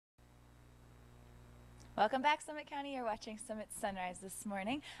Welcome back, Summit County. You're watching Summit Sunrise this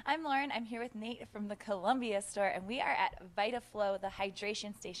morning. I'm Lauren. I'm here with Nate from the Columbia store, and we are at VitaFlow, the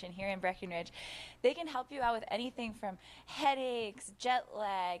hydration station here in Breckenridge. They can help you out with anything from headaches, jet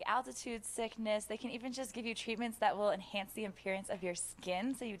lag, altitude sickness. They can even just give you treatments that will enhance the appearance of your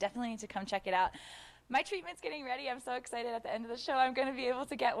skin, so you definitely need to come check it out. My treatment's getting ready. I'm so excited. At the end of the show, I'm going to be able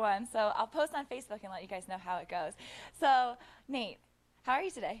to get one. So I'll post on Facebook and let you guys know how it goes. So, Nate, how are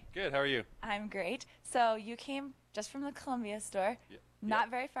you today? Good. How are you? I'm great. So you came just from the Columbia store, Yep. not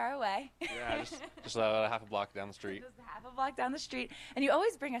very far away. Yeah, just half a block down the street. Just half a block down the street. And you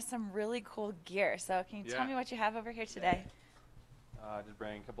always bring us some really cool gear. So can you tell me what you have over here today? I did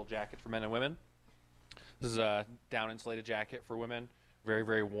bring a couple jackets for men and women. This is a down insulated jacket for women. Very,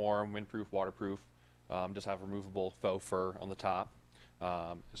 very warm, windproof, waterproof. Just have removable faux fur on the top,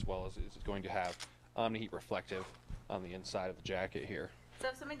 as well as it's going to have Omni-Heat reflective on the inside of the jacket here. So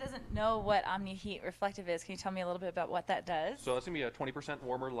if somebody doesn't know what Omni-Heat reflective is, can you tell me a little bit about what that does? So it's going to be a 20%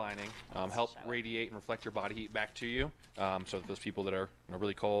 warmer lining, help radiate and reflect your body heat back to you. So that those people that are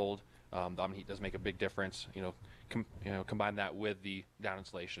really cold, the Omni-Heat does make a big difference. Combine that with the down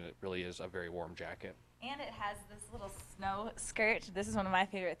insulation, it really is a very warm jacket. And it has this little snow skirt. This is one of my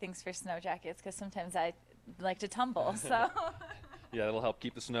favorite things for snow jackets because sometimes I like to tumble. So yeah, it'll help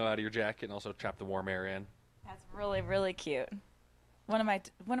keep the snow out of your jacket and also trap the warm air in. That's really, really cute. One of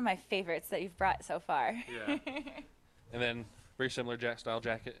my favorites that you've brought so far. Yeah. And then very similar style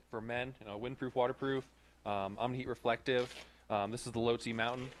jacket for men. Windproof, waterproof, Omni-Heat reflective. This is the Lhotse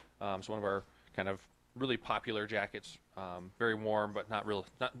Mountain. It's one of our kind of really popular jackets. Very warm, but not real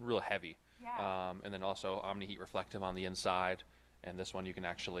heavy. Yeah. And then also Omni-Heat reflective on the inside. And this one you can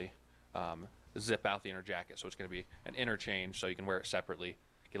actually zip out the inner jacket, so it's going to be an interchange, so you can wear it separately.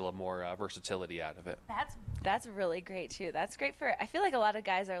 Get a little more versatility out of it. That's really great too. That's great for, I feel like a lot of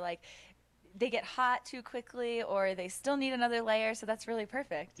guys are like, they get hot too quickly or they still need another layer, so that's really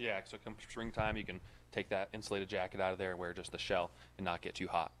perfect. Yeah, so come springtime you can take that insulated jacket out of there and wear just the shell and not get too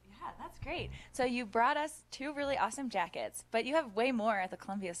hot. Yeah, that's great. So you brought us two really awesome jackets, but you have way more at the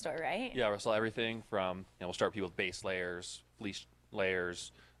Columbia store, right? Yeah, we'll sell everything from, we'll start people with base layers, fleece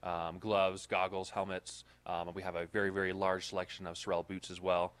layers, gloves, goggles, helmets. We have a very, very large selection of Sorel boots as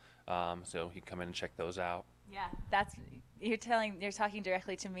well. So you can come in and check those out. Yeah, you're talking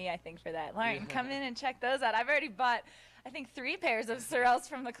directly to me, I think, for that. Lauren, come in and check those out. I've already bought, I think, 3 pairs of Sorels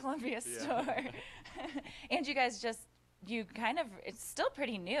from the Columbia store. And you guys it's still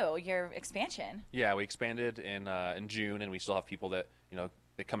pretty new, your expansion. Yeah, we expanded in June, and we still have people that,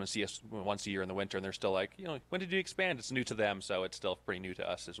 they come and see us once a year in the winter, and they're still like, when did you expand? It's new to them, so it's still pretty new to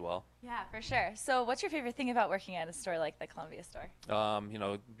us as well. Yeah, for sure. So what's your favorite thing about working at a store like the Columbia store?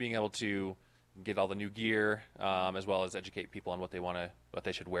 Being able to get all the new gear, as well as educate people on what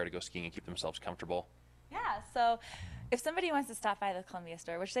they should wear to go skiing and keep themselves comfortable. Yeah, so if somebody wants to stop by the Columbia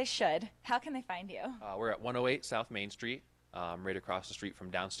store, which they should, how can they find you? We're at 108 South Main Street, right across the street from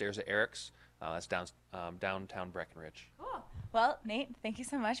downstairs at Eric's. That's downtown Breckenridge. Cool. Well, Nate, thank you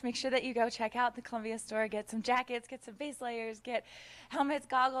so much. Make sure that you go check out the Columbia store, get some jackets, get some base layers, get helmets,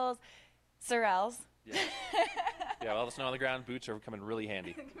 goggles, Sorels. Yeah. Yeah, all the snow on the ground, boots are coming really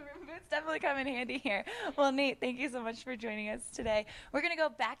handy. Boots definitely come in handy here. Well, Nate, thank you so much for joining us today. We're going to go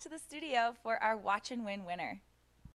back to the studio for our Watch and Win winner.